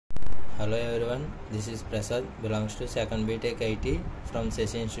Hello everyone, this is Prasad, belongs to 2nd BTech IT from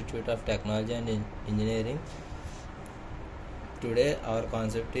Shashi Institute of Technology and Engineering. Today our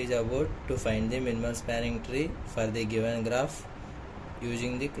concept is about to find the minimum spanning tree for the given graph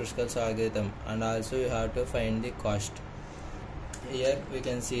using the Krushkal'S algorithm, and also you have to find the cost. Here we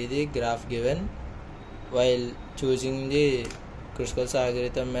can see the graph given. While choosing the Krushkal'S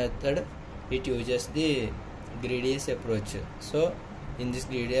algorithm method, it uses the greedy approach. So in this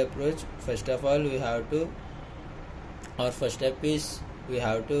greedy approach, first of all our first step is we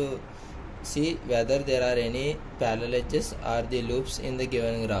have to see whether there are any parallel edges or the loops in the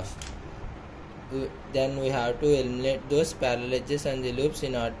given graph. Then we have to eliminate those parallel edges and the loops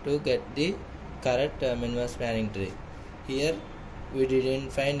in order to get the correct minimum spanning tree. Here we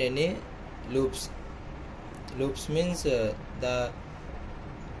didn't find any loops. Loops means the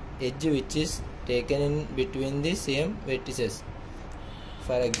edge which is taken in between the same vertices.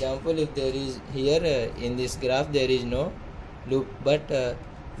 For example, if there is here in this graph there is no loop, but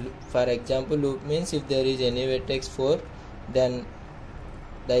for example, loop means if there is any vertex 4, then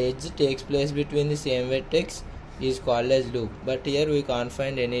the edge takes place between the same vertex is called as loop. But here we can't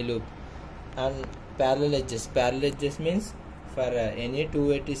find any loop. And parallel edges means for any two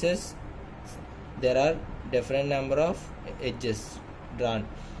vertices there are different number of edges drawn.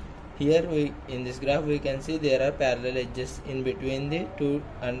 Here in this graph we can see there are parallel edges in between the 2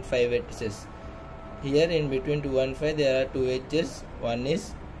 and 5 vertices. Here in between 2 and 5 there are two edges. One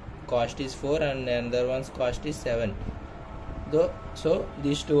is cost is 4 and another one's cost is 7. So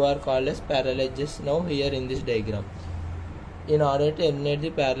these two are called as parallel edges now here in this diagram. In order to eliminate the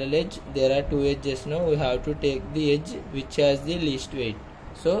parallel edge, there are two edges now. We have to take the edge which has the least weight.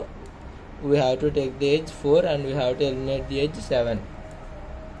 So we have to take the edge 4 and we have to eliminate the edge 7.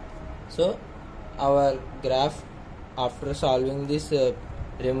 So our graph, after solving this,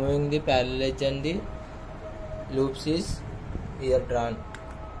 removing the parallel edge and the loops, is here drawn.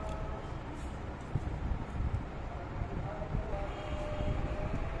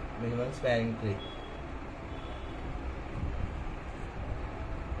 Minimum spanning tree.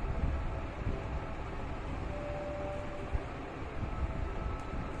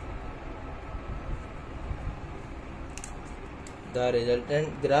 The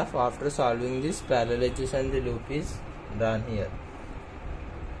resultant graph after solving this parallel edges and the loop is drawn here.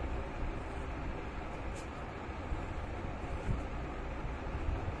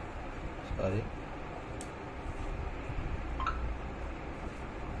 Sorry.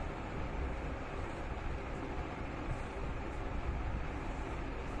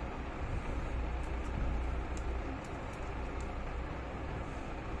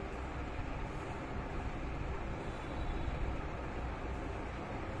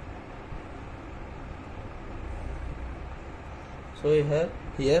 So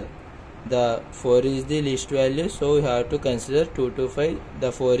here the 4 is the least value, so we have to consider 2 to 5.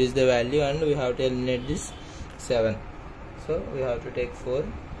 The 4 is the value and we have to eliminate this 7. So we have to take 4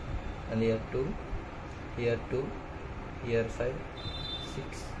 and here 2, here 2, here 5,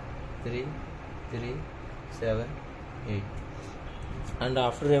 6, 3, 3, 7, 8. And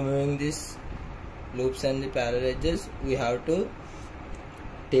after removing these loops and the parallel edges, we have to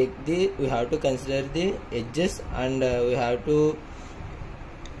consider the edges and we have to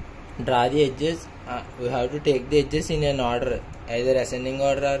draw the edges. We have to take the edges in an order, either ascending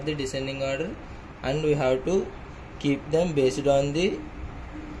order or the descending order, and we have to keep them based on the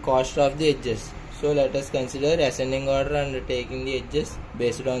cost of the edges. So let us consider ascending order and taking the edges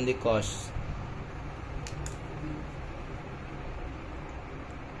based on the costs.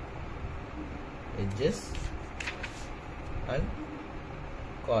 Edges and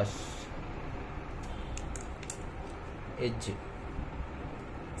costs. Edge.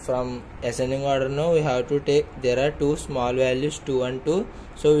 From ascending order now we have to take, there are two small values 2 and 2,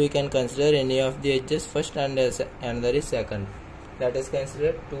 so we can consider any of the edges first and another is second. Let us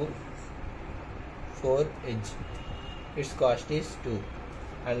consider 2, 4 edge, its cost is 2,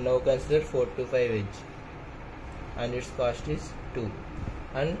 and now consider 4 to 5 edge and its cost is 2,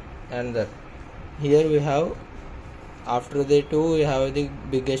 and another. Here we have, after the 2 we have the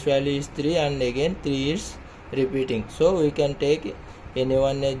biggest value is 3 and again 3 is repeating, so we can take any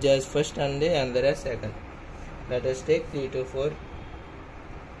one edge as first and the another as second. Let us take 3 to 4,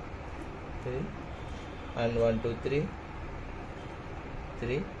 3 and 1 to 3,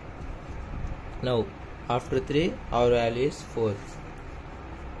 3. Now after 3 our value is 4,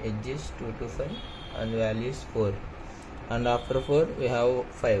 edge is 2 to 5 and value is 4, and after 4 we have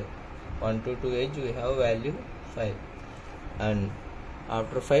 5, 1 to 2 edge we have value 5, and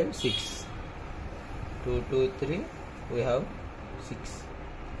after 5 6, 2 to 3 we have 6,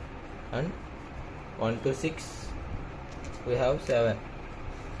 and 1 to 6 we have 7,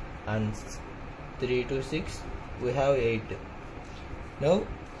 and 3 to 6 we have 8. Now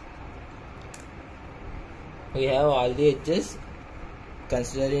we have all the edges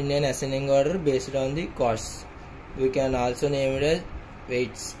considered in an ascending order based on the costs. We can also name it as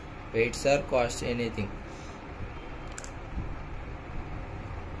weights. Weights are cost anything.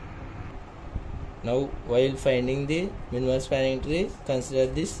 Now while finding the minimum spanning tree, consider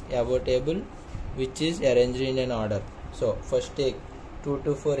this above table which is arranged in an order. So first take 2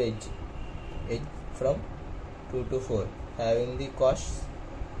 to 4 edge from 2 to 4 having the costs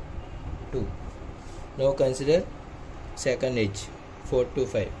 2. Now consider second edge 4 to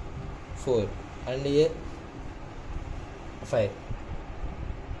 5 4, and here 5.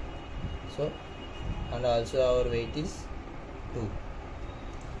 So and also our weight is 2.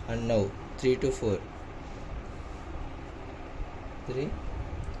 And now 3 to 4 3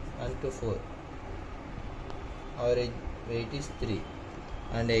 and to 4 our weight is 3,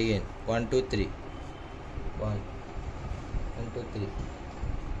 and again 1 to 3 1 and to 3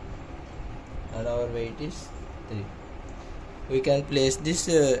 and our weight is 3. We can place this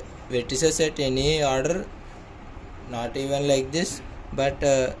vertices at any order, not even like this, but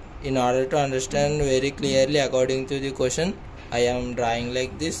in order to understand very clearly according to the question, I am drawing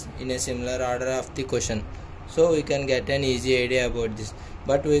like this in a similar order of the question, so we can get an easy idea about this.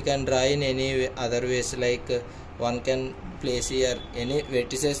 But we can draw in any other ways, like one can place here any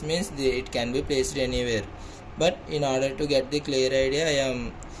vertices means it can be placed anywhere, but in order to get the clear idea I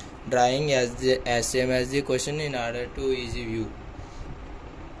am drawing as same as the question in order to easy view.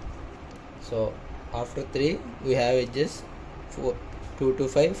 So after 3 we have edges 4 2 to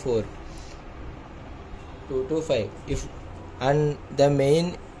 5 4 2 to 5. If and the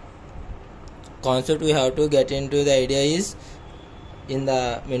main concept we have to get into the idea is, in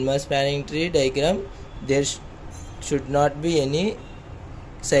the minimum spanning tree diagram there should not be any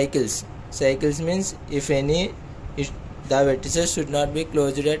cycles. Cycles means if any, the vertices should not be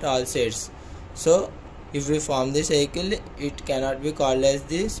closed at all sides. So if we form the cycle, it cannot be called as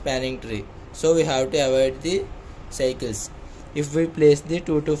the spanning tree. So we have to avoid the cycles. If we place the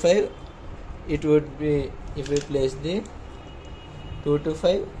 2 to 5, it would be, if we place the 2 to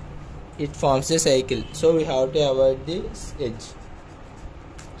 5, it forms a cycle. So we have to avoid the edge.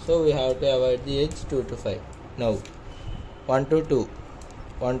 So we have to avoid the edge 2 to 5. Now 1 to 2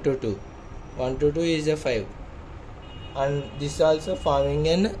 1 to 2 1 to 2 is a 5, and this also forming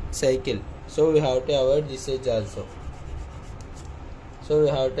an cycle, so we have to avoid this edge also. So we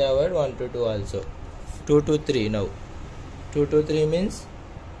have to avoid 1 to 2 also. 2 to 3, now 2 to 3 means,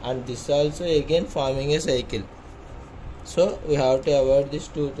 and this also again forming a cycle, so we have to avoid this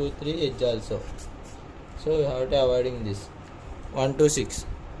 2 to 3 edge also. So we have to avoiding this. 1 to 6,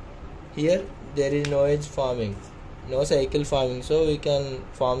 here there is no edge forming, no cycle forming, so we can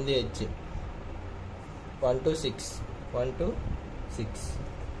form the edge. 1 to 6 1 to 6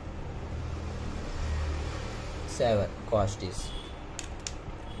 7 cost is.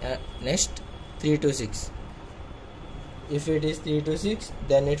 Next 3 to 6. If it is 3 to 6,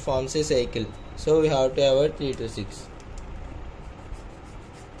 then it forms a cycle, so we have to avoid 3 to 6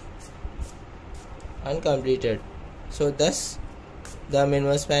 and completed. So thus the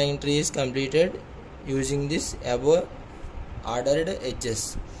minimum spanning tree is completed using this above ordered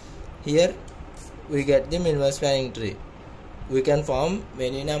edges. Here we get the minimum spanning tree. We can form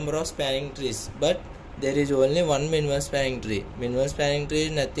many number of spanning trees, but there is only one minimum spanning tree. Minimum spanning tree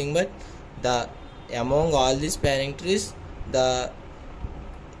is nothing but the among all the spanning trees, the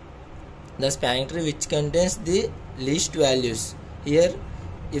spanning tree which contains the least values. Here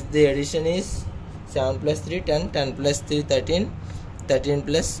if the addition is 7 plus 3 10, 10 plus 3 13, 13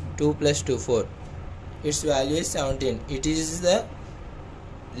 plus 2 plus 2 4, its value is 17. It is the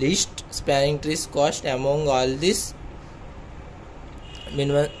least spanning trees cost among all these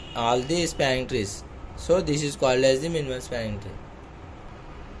minimum, all the spanning trees. So this is called as the minimum spanning tree.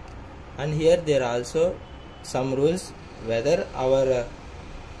 And here there are also some rules whether our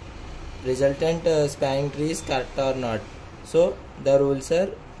resultant spanning tree is correct or not. So the rules are,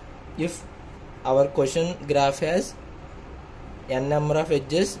 if our question graph has n number of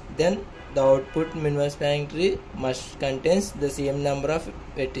edges, then the output minimum spanning tree must contains the same number of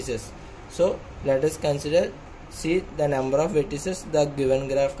vertices. So let us consider, see the number of vertices the given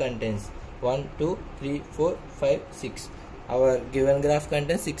graph contains. 1 2 3 4 5 6. Our given graph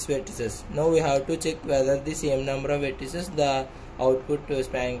contains 6 vertices. Now we have to check whether the same number of vertices the output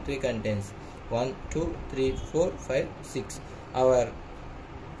spanning tree contains. 1 2 3 4 5 6. Our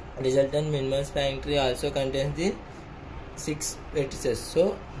resultant minimum spanning tree also contains the 6 vertices.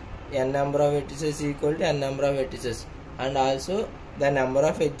 So n number of vertices is equal to n number of vertices, and also the number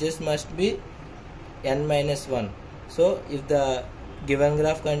of edges must be n minus 1. So if the given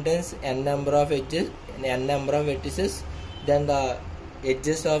graph contains n number of edges, n number of vertices, then the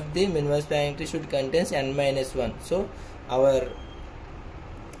edges of the minimum spanning tree should contain n minus 1. So our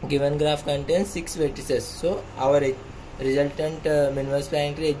given graph contains 6 vertices. So our resultant minimum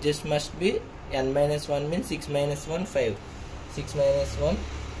spanning tree edges must be n minus 1 means 6 minus 1 5. 6 minus 1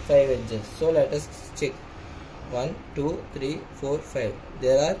 5 edges. So let us check. 1 2 3 4 5.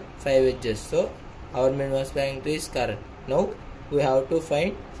 There are 5 edges. So our minimum spanning tree is correct. Now we have to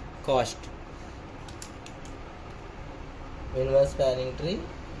find cost. Minimum spanning tree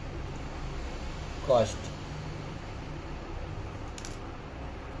cost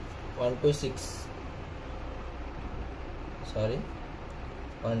 1 to 6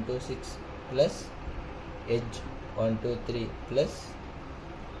 plus edge 1 2 3 plus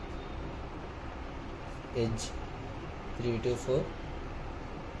edge 3 to 4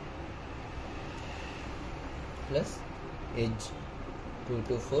 plus edge 2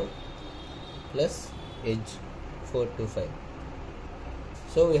 to 4 plus edge 4 to 5.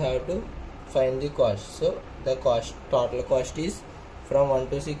 So we have to find the cost. So the total cost is from 1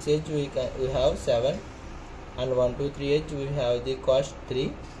 to 6 edge we have 7, and 1 to 3 edge we have the cost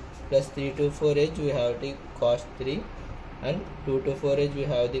 3, plus 3 to 4 edge we have the cost 3, and 2 to 4 edge we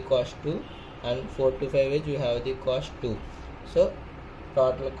have the cost 2, and 4 to 5 edge we have the cost 2. So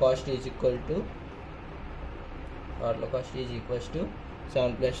total cost is equal to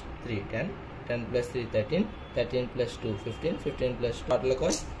 7 plus 3 10, 10 plus 3 13, 13 plus 2 15, 15 plus 2. Total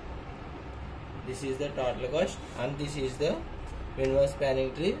cost. This is the total cost, and this is the minimum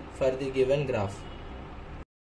spanning tree for the given graph.